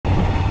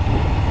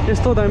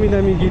यस्तो दामी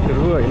दामी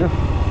गीतहरू होइन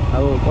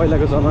अब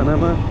पहिलाको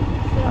जमानामा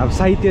अब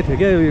साहित्य थियो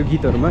क्या यो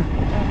गीतहरूमा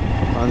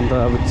अन्त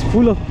अब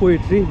फुल अफ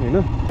पोएट्री होइन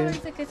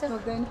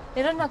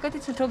हेर न कति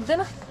छ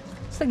ठोक्दैन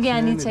यस्तो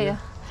ज्ञानी छ यहाँ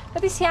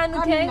कति सानो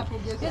थियो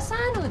यो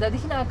सानो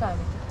हुँदादेखि आएको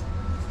हामी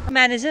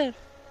म्यानेजर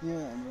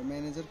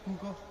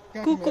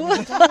कुको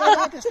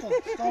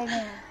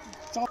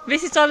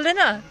बेसी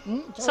चल्दैन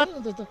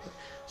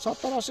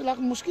 70-80 लाख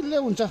मुस्किलले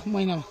हुन्छ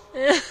महिनामा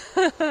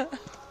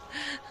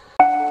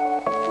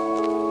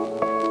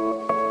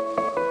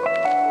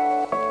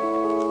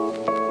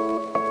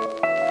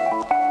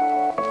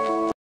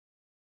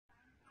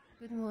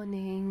गुड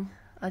मर्निङ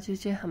आज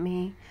चाहिँ हामी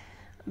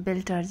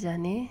बेल्टार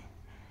जाने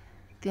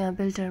त्यहाँ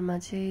बेल्टारमा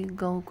चाहिँ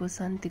गाउँको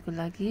शान्तिको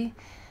लागि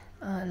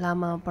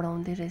लामा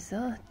पढाउँदै रहेछ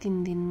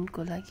 3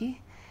 दिनको लागि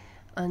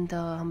अन्त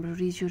हाम्रो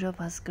रिजु र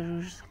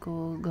भास्करको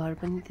घर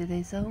पनि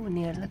त्यतै छ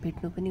उनीहरूलाई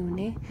भेट्नु पनि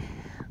हुने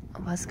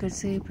भास्कर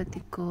चाहिँ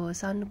प्रतीकको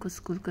सानोको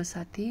स्कुलको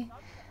साथी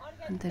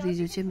अन्त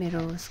रिजु चाहिँ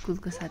मेरो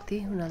स्कुलको साथी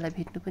उनीहरूलाई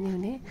भेट्नु पनि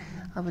हुने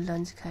अब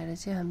लन्च खाएर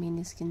चाहिँ हामी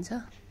निस्किन्छ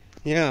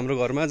यहाँ हाम्रो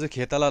घरमा आज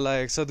खेताला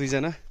लागेको छ 2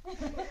 जना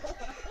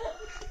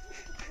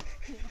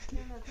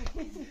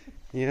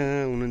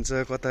यहाँ हुनुहुन्छ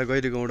कता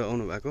गैरी गाउँबाट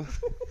आउनु भएको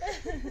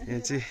यहाँ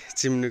चाहिँ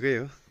चिम्नुकै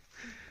हो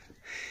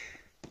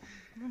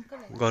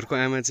घरको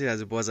आमा चाहिँ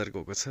आज बजार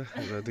गएको छ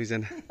र 2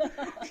 जना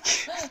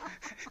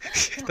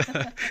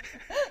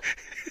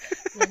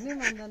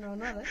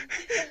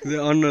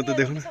अन्न त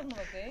देख्नु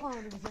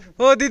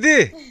ओ दिदी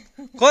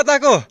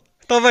कताको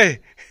तपाईँ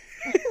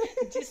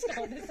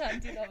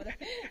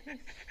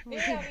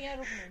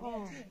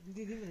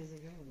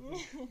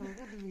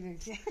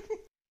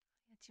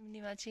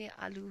चिम्नीमा चाहिँ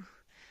आलु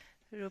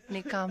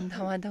रोप्ने काम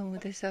धमाधम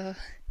हुँदैछ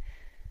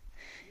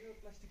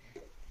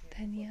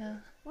धनिया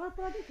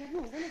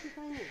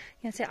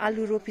यहाँ चाहिँ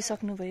आलु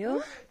रोपिसक्नुभयो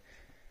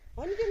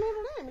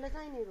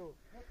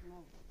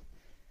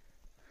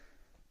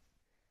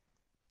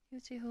यो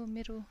चाहिँ हो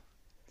मेरो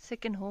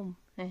सेकेन्ड होम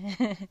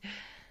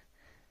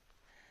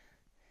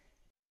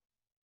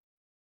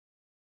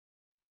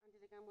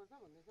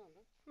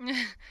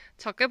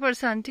छक्कै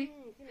पर्छ आन्टी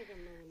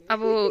अब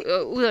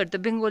उनीहरू त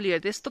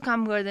बेङ्गोलीहरू त यस्तो काम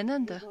गर्दैन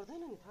नि त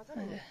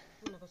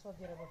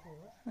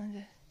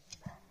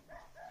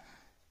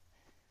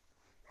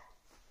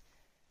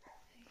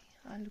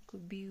आलुको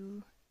बिउ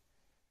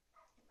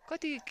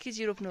कति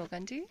केजी रोप्नु हो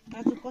आन्टी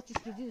आज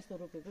 25 केजी जस्तो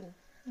रोपेको नि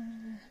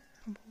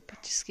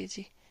 25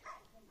 केजी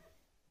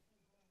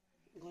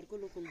घरको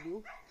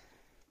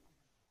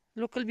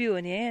लोकल बिउ हो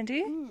नि है आन्टी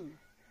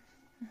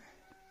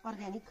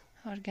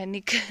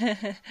अर्ग्यानिक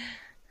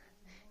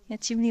यहाँ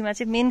चिम्नीमा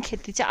चाहिँ मेन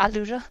खेती चाहिँ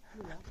आलु र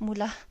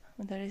मुला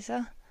हुँदो रहेछ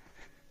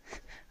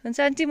हुन्छ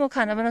आन्टी म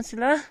खाना बनाउँछु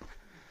ल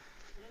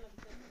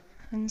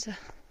हुन्छ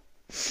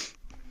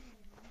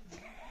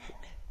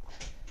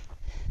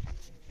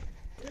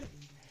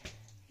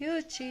यो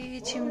चाहिँ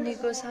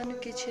चिम्नीको सानो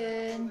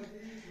किचन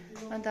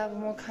अन्त अब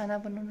म खाना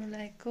बनाउनु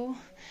लागेको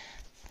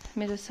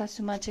मेरो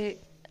सासूमा चाहिँ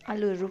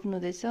आलुहरू रोप्नु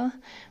हुँदैछ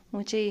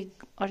म चाहिँ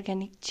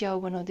अर्ग्यानिक च्याउ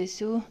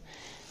बनाउँदैछु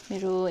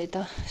मेरो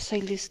यता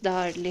शैलेश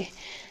दाहरूले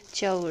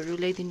च्याउहरू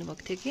ल्याइदिनु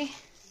भएको थियो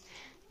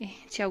कि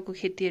च्याउको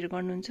खेतीहरू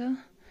गर्नुहुन्छ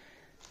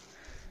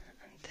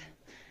अन्त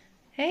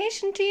हे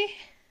चिन्टी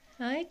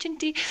है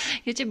चिन्टी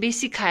यो चाहिँ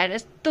बेसी खाएर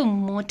यस्तो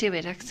मोटे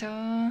भइरहेको छ म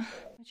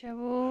चाहिँ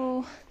अब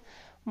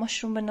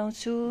मसरुम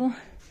बनाउँछु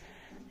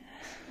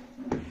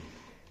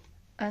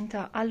अन्त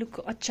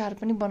आलुको अचार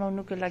पनि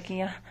बनाउनुको लागि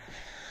यहाँ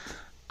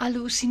आलु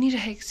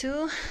उसिनिरहेको छु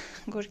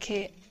गोर्खे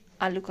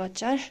आलुको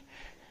अचार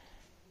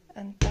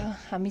अन्त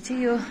हामी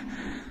चाहिँ यो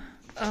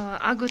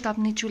आगो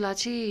ताप्ने चुल्हा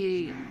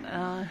चाहिँ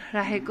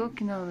राखेको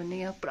किनभने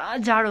यहाँ पुरा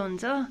जाडो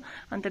हुन्छ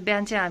अन्त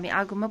बिहान चाहिँ हामी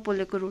आगोमा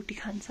पोलेको रोटी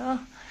खान्छ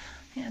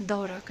यहाँ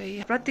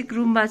दाउराकै प्रत्येक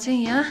रुममा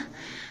चाहिँ यहाँ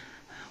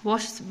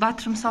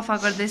बाथरुम सफा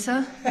गर्दैछ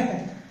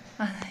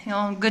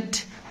गुड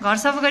घर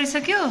सफा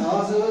गरिसक्यो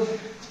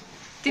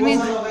तिमी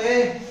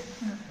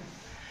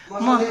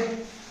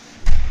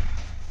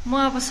म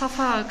अब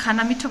सफा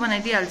खाना मिठो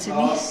बनाइदिइहाल्छु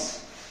नि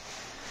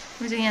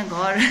म चाहिँ यहाँ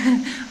घर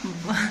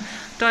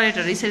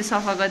टोयलेटहरू यसरी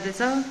सफा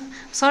गर्दैछ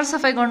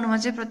सरसफाइ गर्नुमा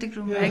चाहिँ प्रत्येक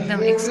रुममा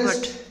एकदम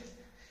एक्सपर्ट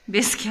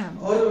बेस क्याम्प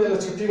अरु बेला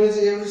छुट्टीमा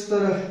चाहिँ एभरेस्ट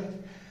तर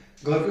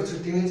घरको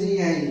छुट्टीमा चाहिँ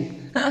यहाँ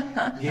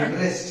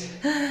एभरेस्ट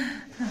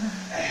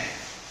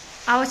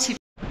आउ छि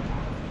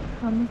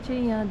हामी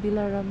चाहिँ यहाँ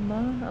दिलाराममा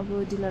अब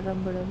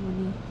दिलारामबाट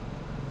मुनि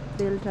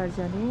बेल्टार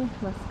जाने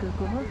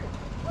भास्करको हो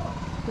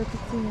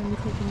प्रत्येक चाहिँ यहाँ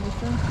मिठाई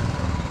किन्दैछ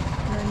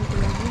नानीको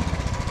लागि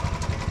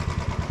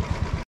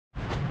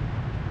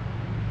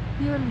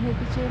यो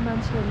लेखेको चाहिँ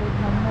मान्छेहरूले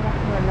ध्यानमा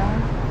राख्नु होला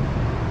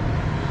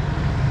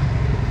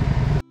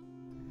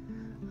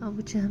अब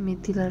चाहिँ हामी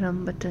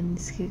दिलारामबाट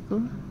निस्केको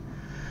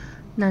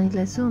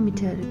नानीलाई यसो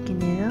मिठाईहरू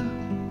किनेर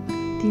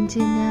दिन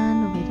चाहिँ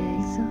न्यानो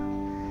भइरहेको छ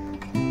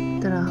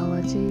तर हावा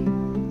चाहिँ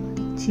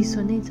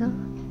चिसो नै छ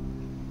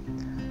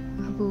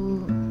अब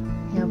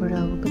यहाँबाट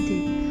अब कति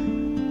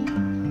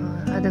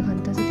आधा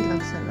घन्टा जति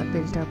लाग्छ होला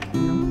बेल्टार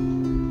पुग्नु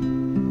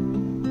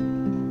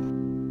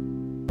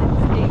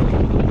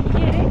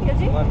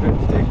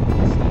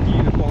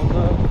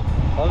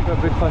हल्का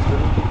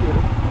ब्रेकफास्टहरू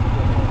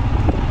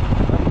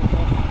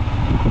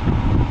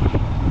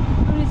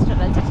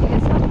टुरिस्टहरूलाई चाहिँ ठिकै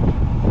छ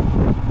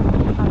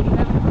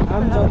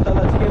आम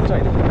जनतालाई चाहिँ केही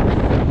छैन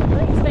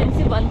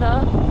एक्सपेन्सिभ भन्दा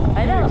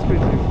होइन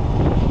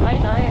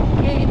होइन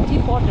के टी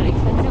पटहरू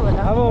एक्सपेन्सिभ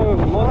होला अब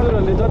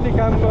मजदुरहरूले जति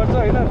काम गर्छ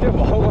होइन त्यो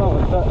भाउमा हो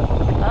त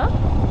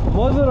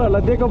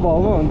मजदुरहरूलाई दिएको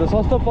भाउमा हो त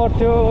सस्तो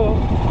पर्थ्यो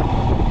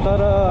तर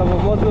अब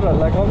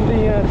मजदुरहरूलाई कम्ती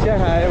यहाँ चिया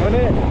खायो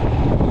भने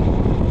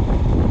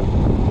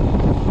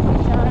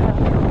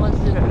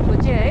मजदुरहरूको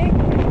चाहिँ है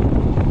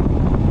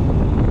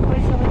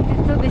पैसा पनि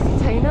त्यस्तो बेसी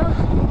छैन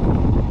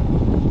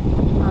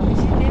हामी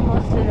चाहिँ त्यही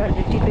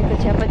मजदुरहरूले टिपेको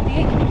चियापत्ती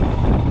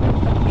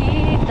कति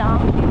दाम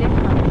दिँदै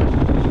खान्छ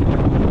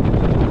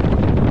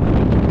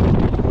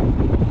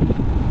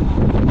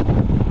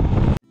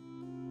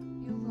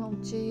यो गाउँ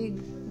चाहिँ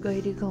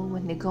गैरी गाउँ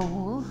भन्ने गाउँ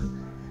हो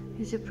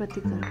यो चाहिँ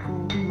प्रतीकहरूको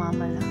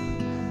मामला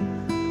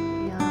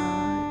यहाँ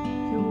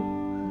यो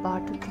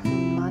बाटोदेखि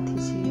माथि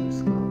चाहिँ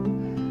उसको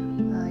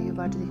यो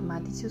बाटोदेखि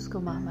माथि चाहिँ उसको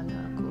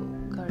मामलाको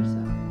घर छ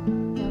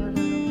त्यहाँबाट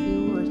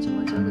भ्यूहरू चाहिँ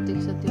मजाको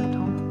देख्छ त्यो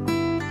ठाउँ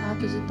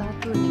तातो चाहिँ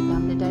तातो हुने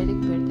घामले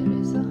डाइरेक्ट भेट्दो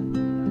रहेछ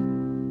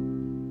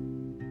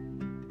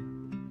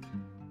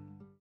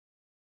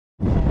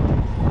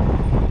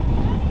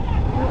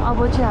अब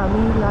चाहिँ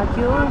हामी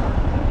लाग्यो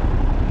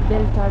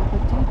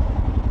बेलटारपट्टि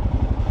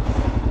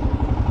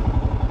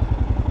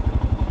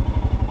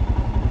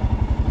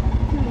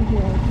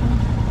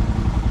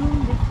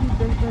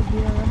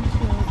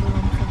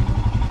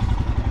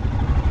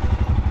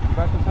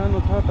बाटो सानो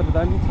छ तर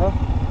दामी छ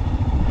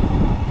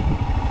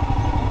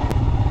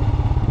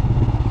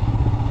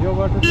यो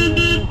बाटो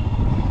चाहिँ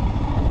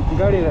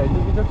गाडीहरू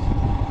आइपुगिसक्छ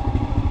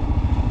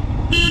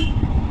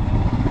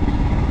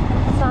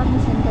सानो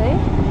छ नि त है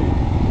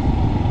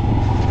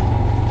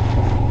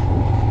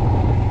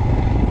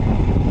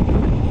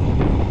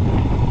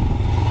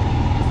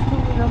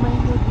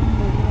रमाइलो दिन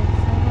भइरहेको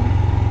छ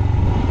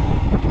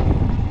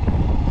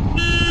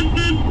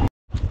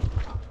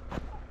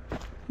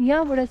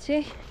यहाँबाट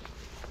चाहिँ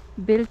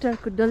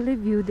बेल्टारको डल्लै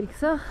भ्यू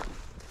देख्छ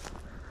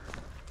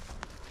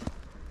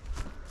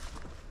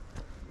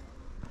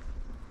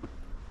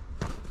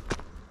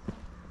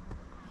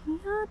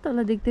यहाँ तल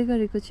देख्दै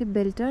गरेको चाहिँ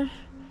बेल्टार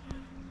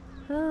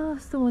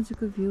कस्तो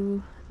मजाको भ्यू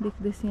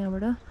देख्दैछ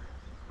यहाँबाट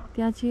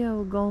त्यहाँ चाहिँ अब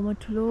गाउँमा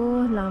ठुलो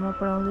लामा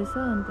पढाउँदैछ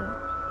अन्त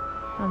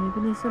हामी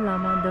पनि यसो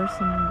लामा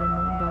दर्शन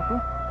गर्नु गएको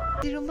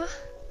तिरुमा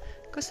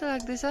कस्तो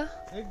लाग्दैछ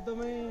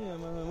एकदमै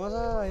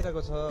मजा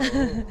आइरहेको छ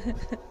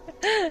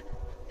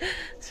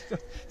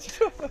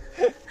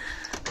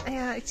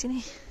एकछिन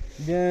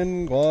बिहान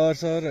घर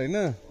सर होइन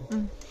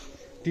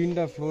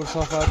 3टा फ्लोर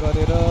सफा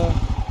गरेर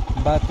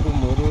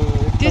बाथरुमहरू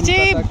त्यो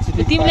चाहिँ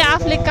तिमीले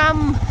आफूले काम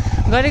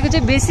गरेको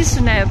चाहिँ बेसी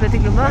सुनायो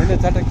प्रतिक्रियामा होइन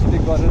चटाक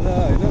चिटिक गरेर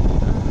होइन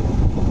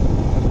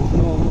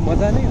घुम्नु आउनु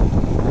मजा नै हो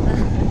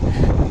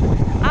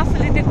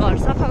आफूले त्यो घर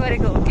सफा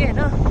गरेको हो कि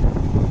होइन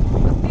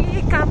कति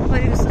काम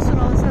गरेको जस्तो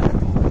सुनाउँछ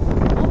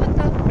म पनि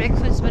त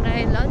ब्रेकफास्ट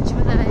बनाएँ लन्च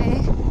बनाएँ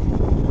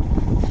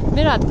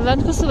मेरो हातको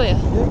लन्च कस्तो भयो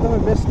एकदमै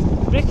बेस्ट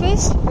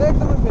ब्रेकफास्ट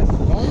एकदमै बेस्ट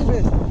झन्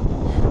बेस्ट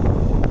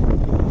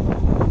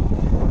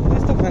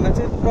त्यस्तो खाना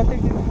चाहिँ प्रत्येक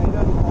दिन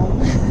खाइरहनु पाउनु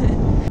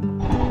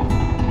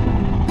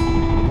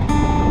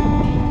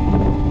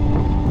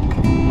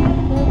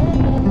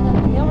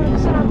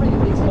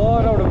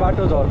परबाट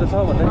बाटो झर्दैछ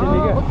भन्दै तिमी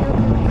क्या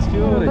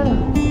त्यो रहेछ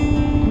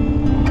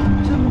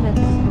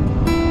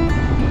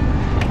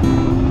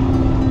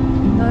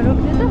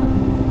नरोक्ने त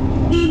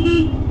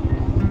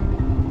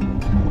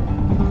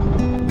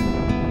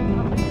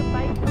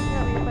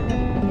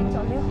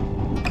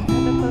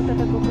कलकत्ता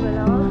गएको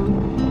बेलामा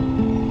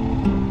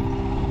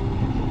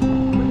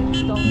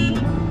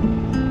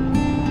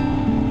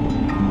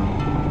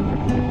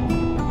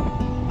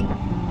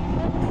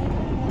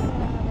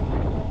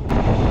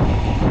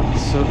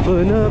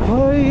सपना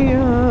भई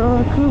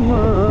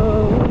आँखमा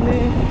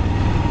आउने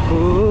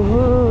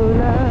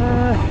होला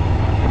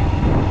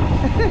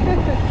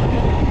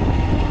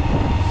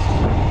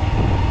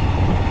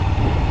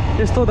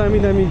यस्तो दामी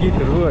दामी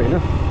गीतहरू होइन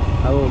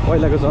अब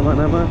पहिलाको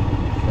जमानामा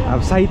अब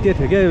साहित्य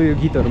थियो क्या यो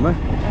गीतहरूमा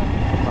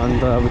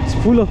अन्त अब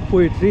फुल अफ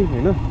पोएट्री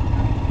होइन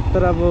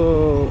तर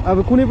अब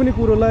कुनै पनि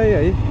कुरोलाई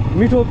है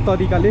मिठो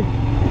तरिकाले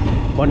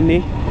भन्ने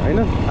होइन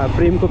अब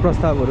प्रेमको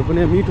प्रस्तावहरू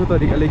पनि मिठो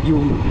तरिकाले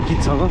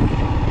गीतसँग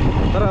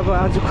तर अब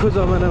आजको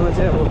जमानामा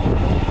चाहिँ अब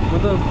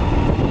मतलब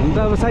हुन त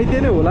अब साहित्य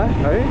नै होला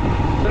है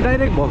तर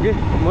डाइरेक्ट भयो कि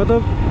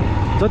मतलब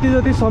जति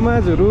जति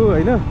समाजहरू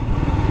होइन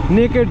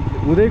नेकेड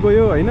हुँदै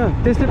गयो होइन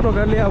त्यस्तै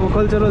प्रकारले अब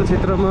कल्चरल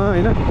क्षेत्रमा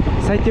होइन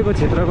साहित्यको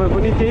क्षेत्रमा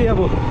पनि त्यही अब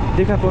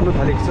देखा पर्न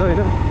थालेको छ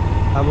होइन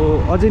अब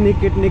अझै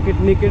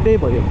नेकेडै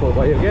भयो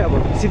क्या अब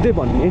सिधै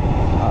भन्ने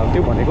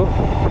त्यो भनेको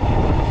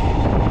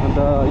अन्त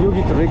यो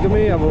गीतहरू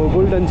एकदमै अब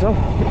गोल्डन छ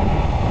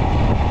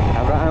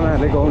हाम्रो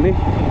आमाहरूले गाउने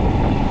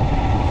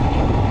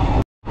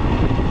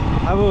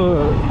अब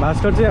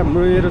भास्कर चाहिँ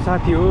हाम्रो मेरो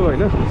साथी हो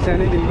होइन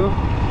सानैदेखिको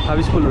अब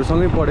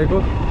स्कुलहरूसँगै पढेको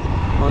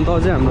अन्त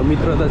अझै हाम्रो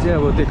मित्रता चाहिँ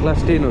अब त्यो क्लास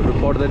 10हरू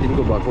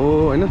पढ्दादेखिको भएको हो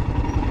होइन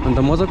अन्त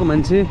मजाको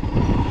मान्छे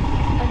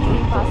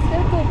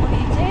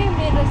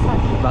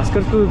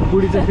भास्करको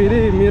बुढी चाहिँ फेरि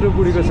मेरो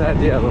बुढीको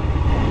साथी अब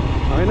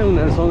होइन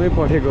उनीहरू सँगै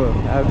पठेको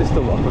अब त्यस्तो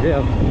भएको क्या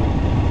अब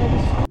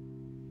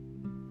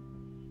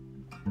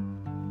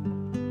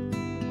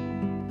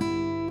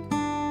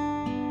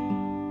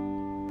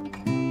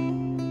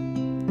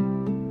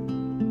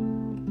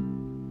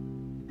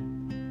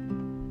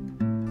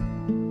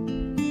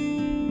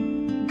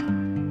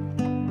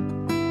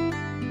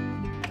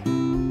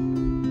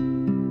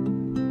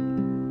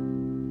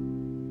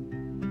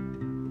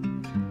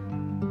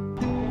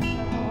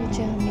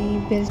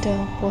बेल्टर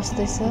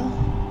पस्दैछ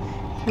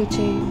यो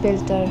चाहिँ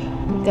बेल्टर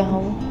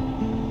गाउँ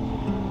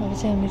अब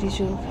चाहिँ हामी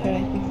रिजु घर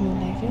आइपुग्नु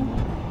लाग्यो यहाँ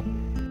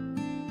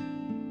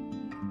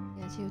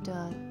चाहिँ एउटा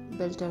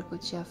बेल्टरको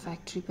चिया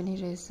फ्याक्ट्री पनि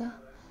रहेछ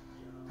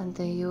अन्त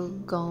यो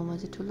गाउँमा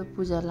चाहिँ ठुलो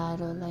पूजा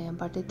लाएर होला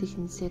यहाँबाटै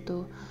देखिन सेतो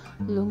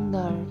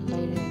लुङदार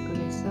लगाइरहेको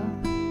रहेछ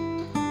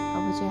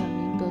अब चाहिँ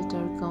हामी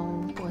बेल्टर गाउँ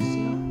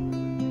पस्यो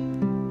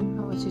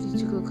अब चाहिँ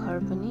रिजुको घर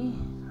पनि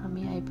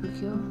हामी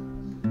आइपुग्यो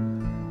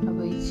अब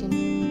एकछिन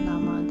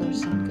लामा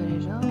दर्शन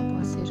गरेर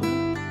बसेर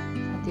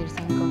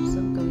साथीहरूसँग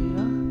गफसफ गरेर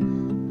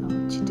अब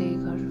छिटै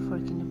घर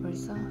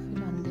फर्किनुपर्छ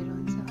फेरि अँधेरो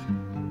हुन्छ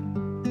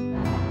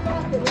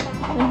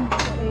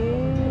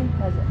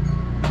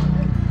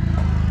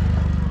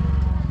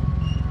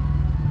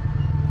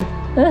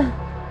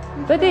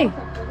कति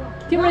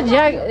तिम्रो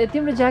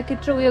ज्याकेट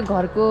र उयो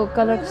घरको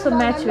कलर कस्तो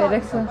म्याच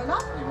भइरहेको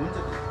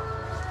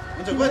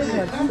छ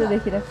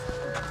देखिरहेको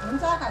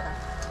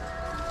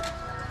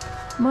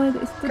मलाई त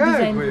यस्तो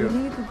डिजाइन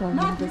अलिकति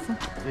गर्नु हुँदैछ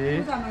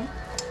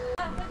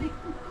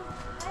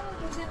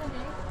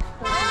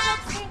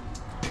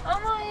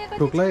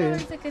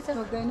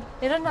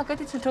हेर न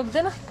कति छ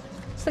ठोक्दैन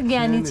यस्तो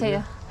ज्ञानी छ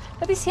यो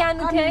कति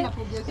सानो थियो है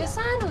यो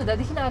सानो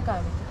हुँदादेखि आएको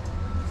हामी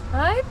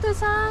है त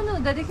सानो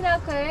हुँदादेखि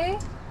आएको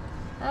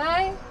है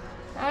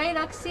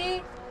रक्सी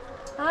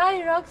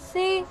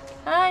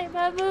हाई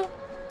बाबु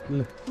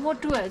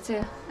मोटु भएछ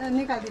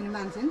निकालिदिने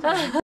मान्छे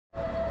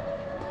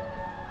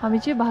हामी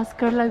चाहिँ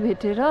भास्करलाई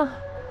भेटेर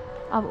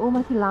अब ऊ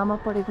माथि लामा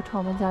परेको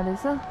ठाउँमा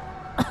जाँदैछ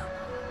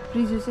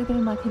रिजु चाहिँ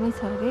त्यही माथि नै छ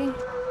अरे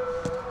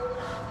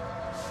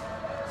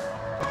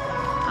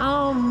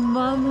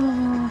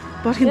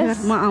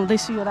म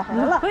आउँदैछु यो राखेर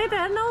ल खोइ त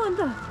हेर्न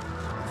अन्त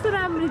कस्तो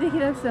राम्ररी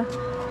देखिरहेको छ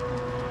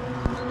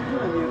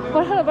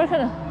पर्ख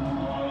न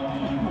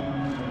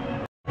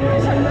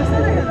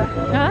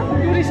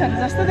टुरिस्टहरू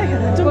जस्तो देखेर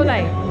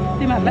कसलाई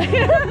तिमीहरूलाई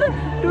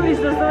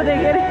टुरिस्ट जस्तो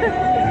देखेर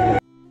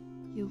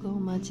यो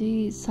गाउँमा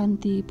चाहिँ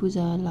शान्ति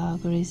पूजा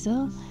लागेको रहेछ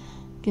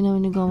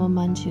किनभने गाउँमा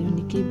मान्छेहरू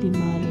निकै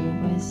बिमारहरू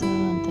भएछ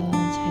अन्त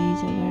झै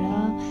झगडा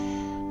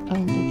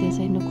अन्त त्यहाँ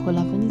साइडमा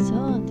खोला पनि छ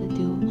अन्त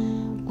त्यो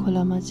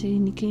खोलामा चाहिँ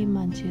निकै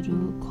मान्छेहरू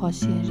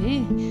खस्यो अरे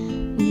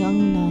यङ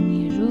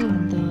नानीहरू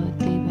अन्त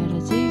त्यही भएर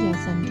चाहिँ यहाँ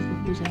शान्तिको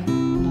पूजा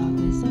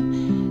लागेको रहेछ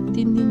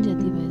 3 दिन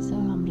जति भएछ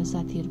हाम्रो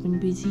साथीहरू पनि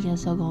बिजी यहाँ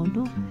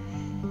सघाउनु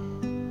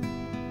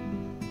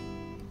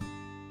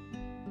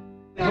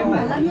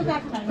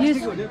यो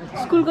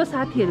स्कुलको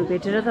साथीहरू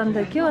भेटेर त अन्त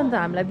के हो अन्त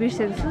हामीलाई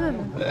बिर्सेको छ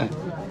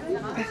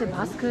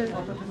भास्कर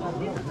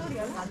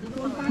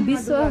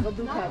विश्व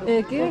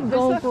के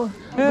गाउँको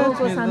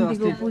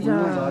शान्तिको पूजा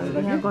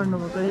यहाँ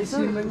गर्नुभएको रहेछ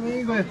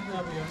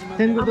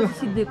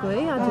सिद्धिएको है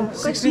आज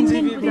 16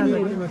 दिन पूजा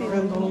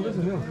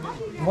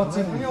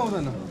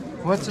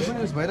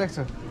भइरहेको छ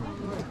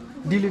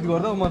डिलिट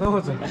गर्दा मात्रै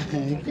आउँछ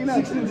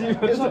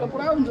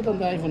पुरा हुन्छ त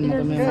आइफोनमा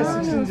त मेरो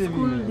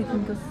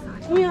स्कुलदेखिको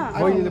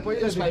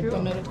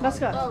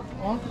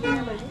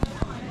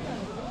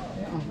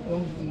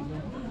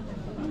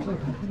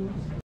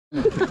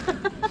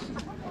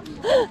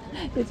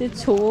यो चाहिँ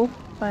छो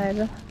पाएर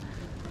अब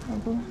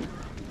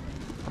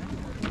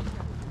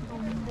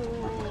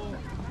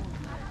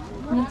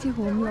यहाँ चाहिँ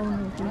होम लाउनु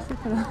हुँदो रहेछ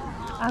तर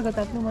आगो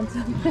ताप्नु मन छ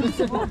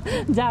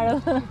जाडो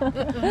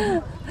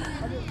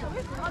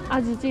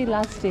आज चाहिँ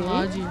लास्ट डे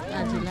हजुर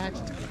आज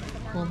लास्ट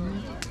होम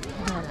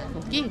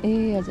ए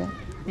हजुर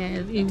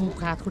यहाँ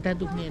हात खुट्टा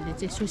दुख्नेहरूले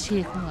चाहिँ यसो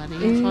सेक्नु अरे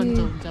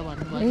सन्चो हुन्छ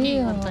भन्नुभयो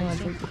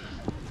कि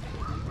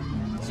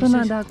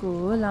सुनादाको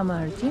हो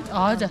लामाहरू चाहिँ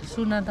हजुर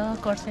सुनादा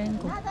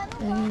कर्सेङको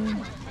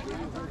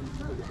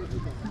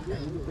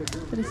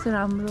त्यस्तो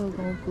राम्रो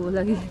गाउँको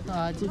लागि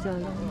हजुर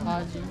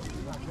हजुर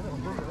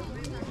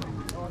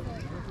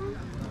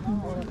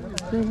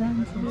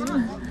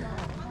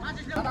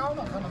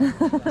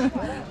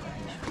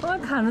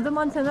खानु त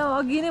मन छैन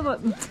अघि नै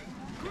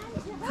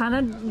खाना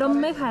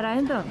डम्मै खाएर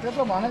आयो नि त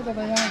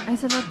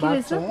के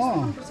रहेछ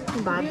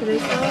भात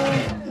रहेछ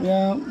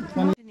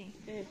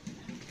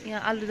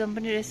यहाँ आलुदम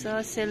पनि रहेछ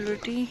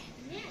सेलरोटी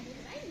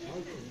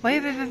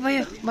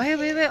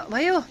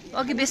भयो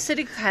अघि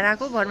बेसरी खाएर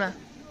आएको घरमा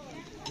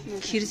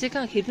खिर चाहिँ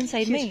कहाँ खिर पनि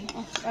साइडमै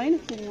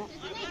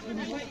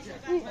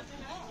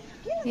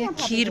यहाँ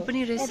खिर पनि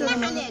रहेछ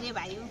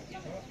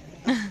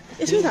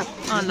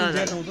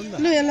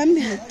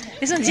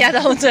यसमा ज्यादा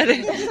आउँछ अरे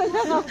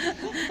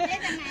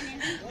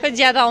खै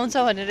ज्यादा आउँछ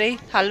भनेर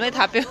थालमै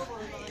थाप्यो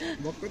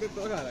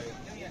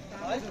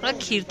र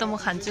खिर त म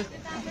खान्छु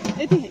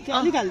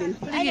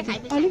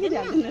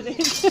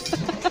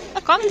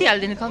कम्ती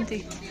हालिदिनु कम्ती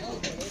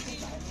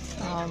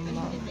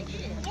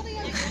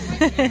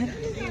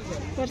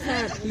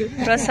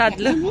प्रसाद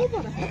लु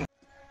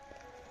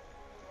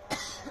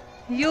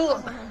यो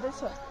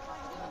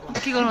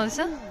के गर्नुहुँदैछ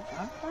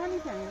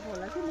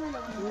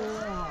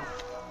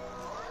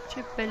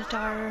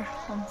बेल्टार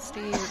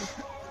होमस्टे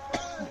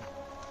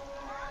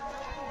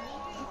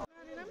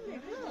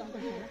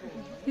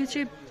यो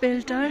चाहिँ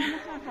बेल्टार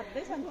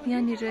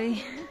यहाँनिरै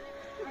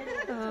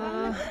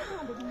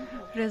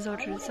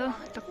रेजोर्टहरू छ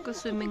टक्क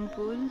स्विमिङ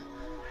पुल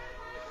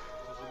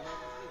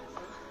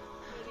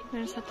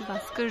मेरो साथी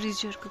भास्कर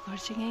रिजोर्टको घर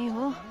चाहिँ यहीँ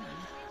हो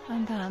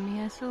अन्त हामी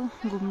यहाँ यसो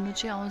घुम्नु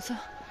चाहिँ आउँछ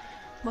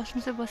बस्नु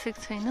चाहिँ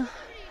बसेको छैन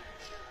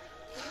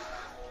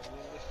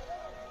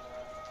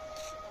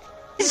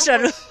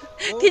टुरिस्टहरू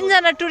 3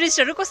 जना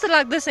टुरिस्टहरू कस्तो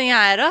लाग्दैछ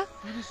यहाँ आएर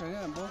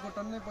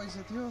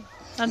पैसा थियो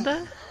अन्त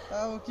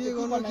अब के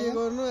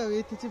गर्नु अब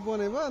यति चाहिँ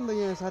बनेको अन्त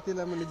यहाँ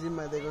साथीलाई मैले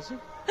जिम्मा दिएको छु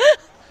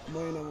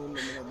महिना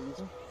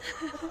दिन्छु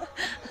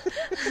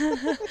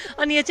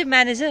अनि यो चाहिँ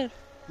म्यानेजर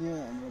यहाँ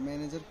हाम्रो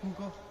म्यानेजर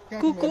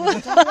कुको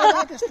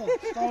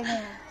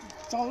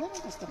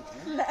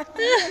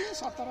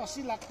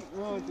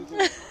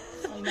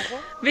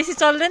बेसी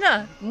चल्दैन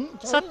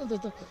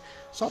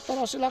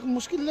 70-80 लाख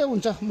मुस्किलले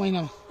हुन्छ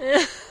महिनामा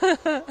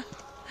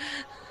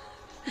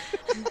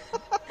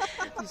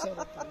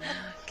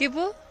के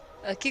पो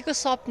के को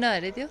सपना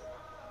अरे त्यो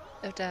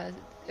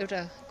एउटा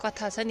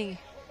कथा छ नि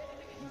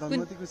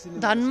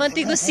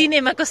धनमतीको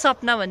सिनेमाको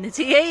सपना भन्ने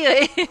चाहिँ यही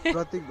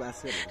हो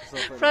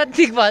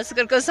प्रतीक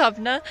भास्करको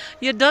सपना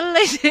यो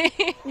डल्लै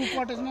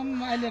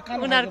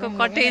उनीहरूको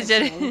कटेज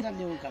अरे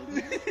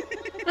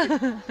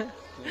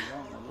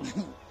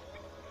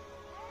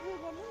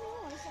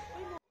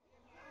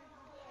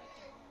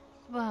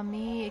अब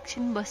हामी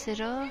एकछिन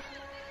बसेर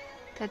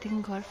त्यहाँदेखि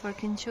घर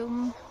फर्किन्छौँ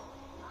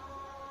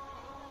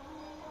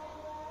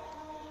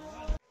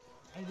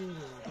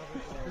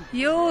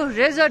यो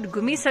रेजोर्ट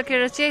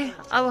घुमिसकेर चाहिँ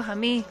अब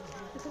हामी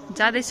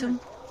जाँदैछौँ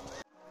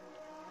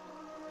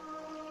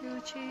यो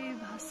चाहिँ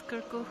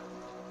भास्करको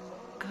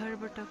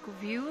घरबाटको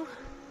भ्यू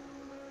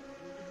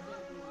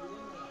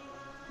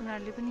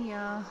उनीहरूले पनि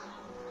यहाँ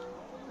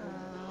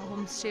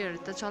होमस्टेहरू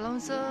त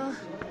चलाउँछ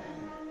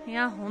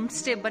यहाँ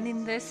होमस्टे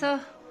बनिँदैछ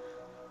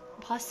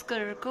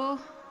भास्करको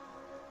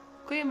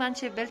कोही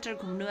मान्छे बेल्टार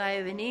घुम्नु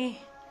आयो भने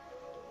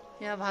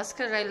यहाँ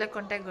भास्कर राईलाई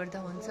कन्ट्याक्ट गर्दा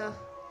हुन्छ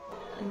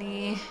अनि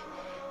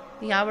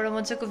यहाँबाट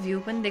मजाको भ्यू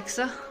पनि देख्छ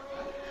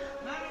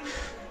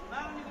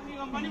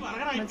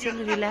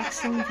मजाले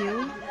रिल्याक्सिङ भ्यू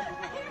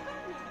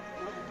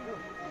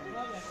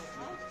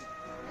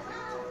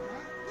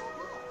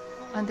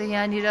अन्त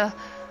यहाँनिर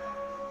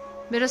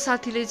मेरो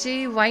साथीले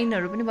चाहिँ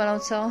वाइनहरू पनि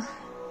बनाउँछ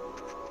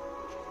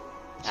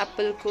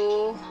एप्पलको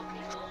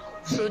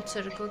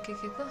फ्रुट्सहरूको के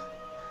को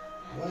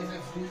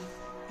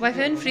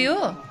वाइफाई पनि फ्री हो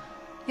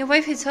यहाँ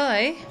वाइफाई छ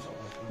है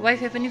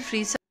वाइफाई पनि फ्री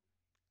छ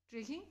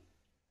ट्रेकिङ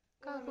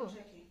कहाँको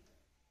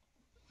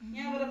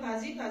यहाँबाट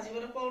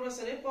भाजीबाट पौरस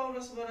अरे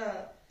पौरसबाट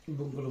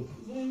बुङकुलुङ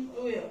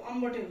उयो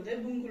अम्बटे हुँदै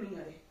बुङकुलुङ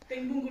अरे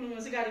त्यही बुङकुलुङमा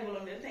चाहिँ गाडी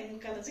बोलाउने अरे त्यही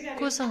काता चाहिँ गाडी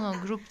कोसँग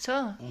ग्रुप छ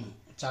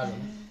 4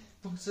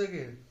 पुग्छ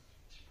के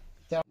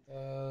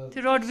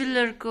त्यो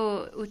रडविलरको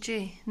ऊ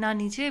चाहिँ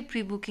नानी चाहिँ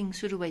प्री बुकिङ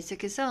सुरु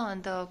भइसकेछ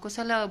अन्त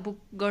कसैलाई बुक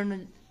गर्नु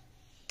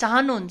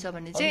चाहनुहुन्छ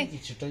भने चाहिँ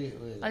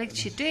अलिक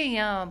छिटै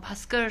यहाँ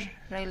भास्कर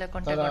राईलाई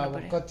कन्ट्याक्ट गर्नु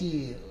पर्यो कति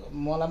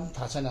मलाई पनि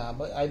थाहा छैन अब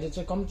अहिले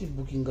चाहिँ कम्ती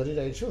बुकिङ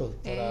गरिरहेको छु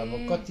तर अब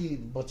कति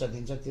बच्चा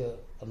दिन्छ त्यो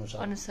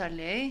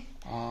अनुसारले है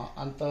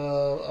अन्त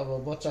अब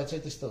बच्चा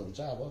चाहिँ त्यस्तो हुन्छ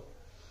अब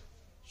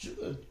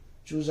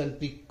चुज एन्ड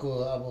पिकको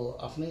अब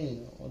आफ्नै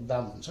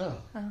दाम हुन्छ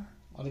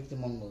अलिकति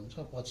महँगो हुन्छ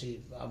पछि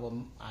अब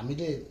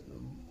हामीले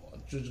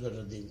चुज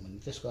गरेर दियौँ भने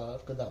त्यसको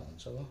अर्को दाम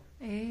हुन्छ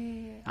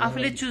ए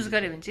आफूले चुज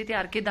गर्यो भने चाहिँ त्यो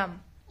अर्कै दाम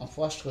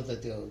फर्स्टको त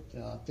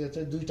त्यो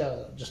चाहिँ 2टा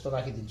जस्तो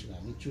राखिदिन्छु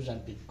हामी चुज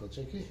एन्ड पिकको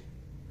चाहिँ कि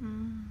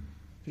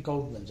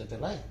पिकआउट भन्छ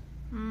त्यसलाई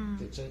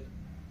त्यो चाहिँ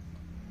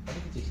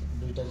अलिकति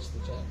 2टा जस्तो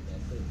चाहिँ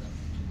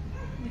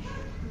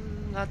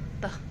ल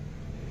त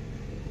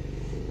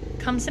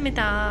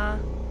खामसमिता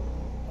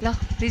ल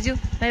रिजु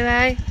बाई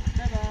बाई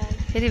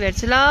फेरि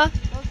भेट्छु ल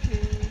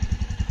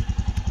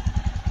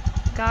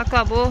गएको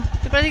अब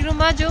त्यो प्रतीक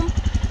रुममा जाउँ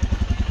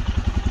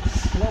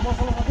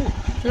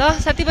ल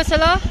साथी बस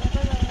ल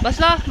बस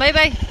ल बाई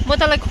बाई म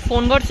तँलाई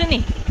फोन गर्छु नि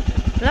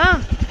ल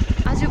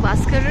आज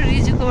भास्कर र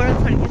रिजुकोबाट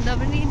फर्किँदा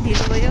पनि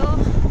ढिलो भयो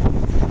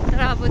तर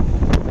अब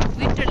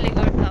विन्टरले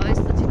गर्दा अब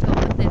यस्तो छिटो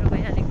अँध्यारो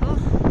भइहालेको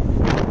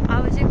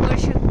अब चाहिँ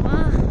कर्सियङमा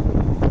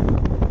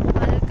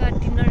हल्का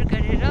डिनर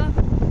गरेर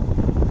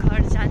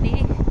घर जाने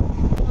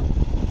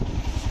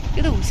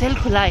यो त हुसेल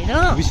खोला होइन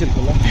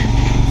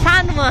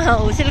सानोमा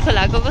हुसेल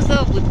खोलाको कस्तो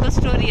भूतको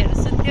स्टोरीहरू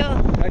सुन्थ्यो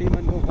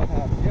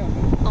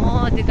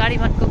त्यो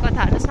गाडीमानको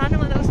कथाहरू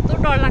सानोमा त कस्तो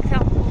डर लाग्थ्यो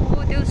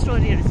त्यो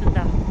स्टोरीहरू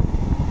सुन्दा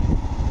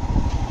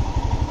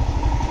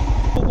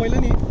पहिला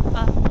नि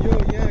यो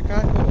यहाँ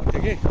काठको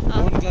भन्थ्यो कि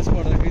 1 क्लास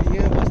पढ्दाखेरि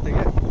यहाँ बस्थ्यो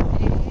क्या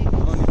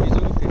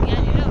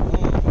यहाँनिर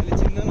मैले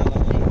चिन्दैन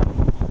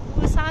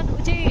ऊ सानो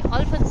चाहिँ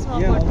अल्फन्समा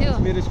पढ्थ्यो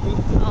मेरो स्कुल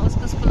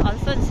उसको स्कुल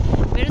अल्फन्स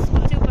मेरो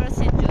स्कुल चाहिँ उपर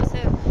सेन्ट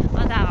जोसेफ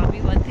अन्त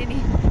हामी भन्थ्यो नि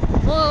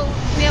म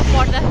यहाँ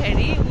पढ्दा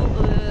आउँदाखेरि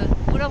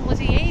ऊ र म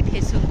चाहिँ यहीँ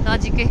थिएछु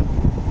नजिकै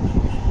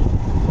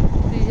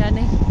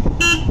दुईजनै।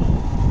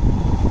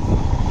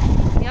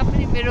 यहाँ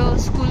पनि मेरो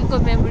स्कुलको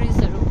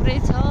मेमोरिजहरू पुरै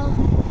छ,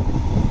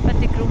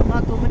 प्रत्येक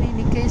रुममाको पनि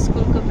निकै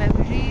स्कुलको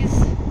मेमोरिज।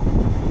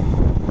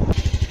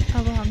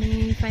 अब हामी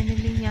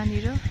फाइनली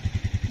यहाँनिर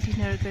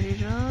डिनर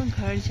गरेर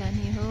घर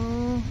जाने हो।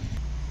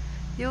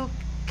 यो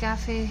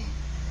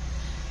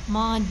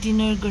क्याफेमा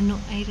डिनर गर्नु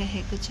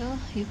आइरहेको छ।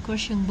 यो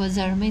कुर्सेओङ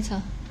बजारमै छ।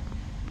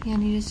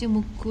 यहाँनिर चाहिँ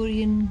म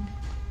कोरियन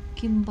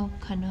किम्बाप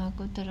खान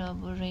आएको, तर अब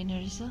रहेन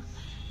रहेछ,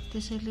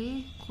 त्यसैले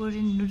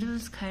कोरियन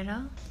नुडल्स खाएर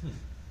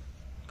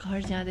घर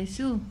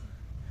जाँदैछु।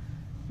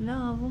 ल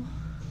अब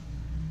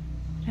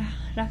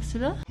राख्छु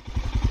ल।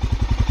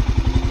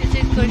 यो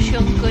चाहिँ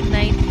कुर्सेओङको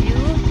नाइट भ्यू।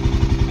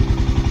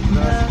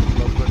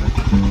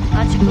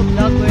 आजको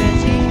ब्लगबाट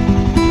चाहिँ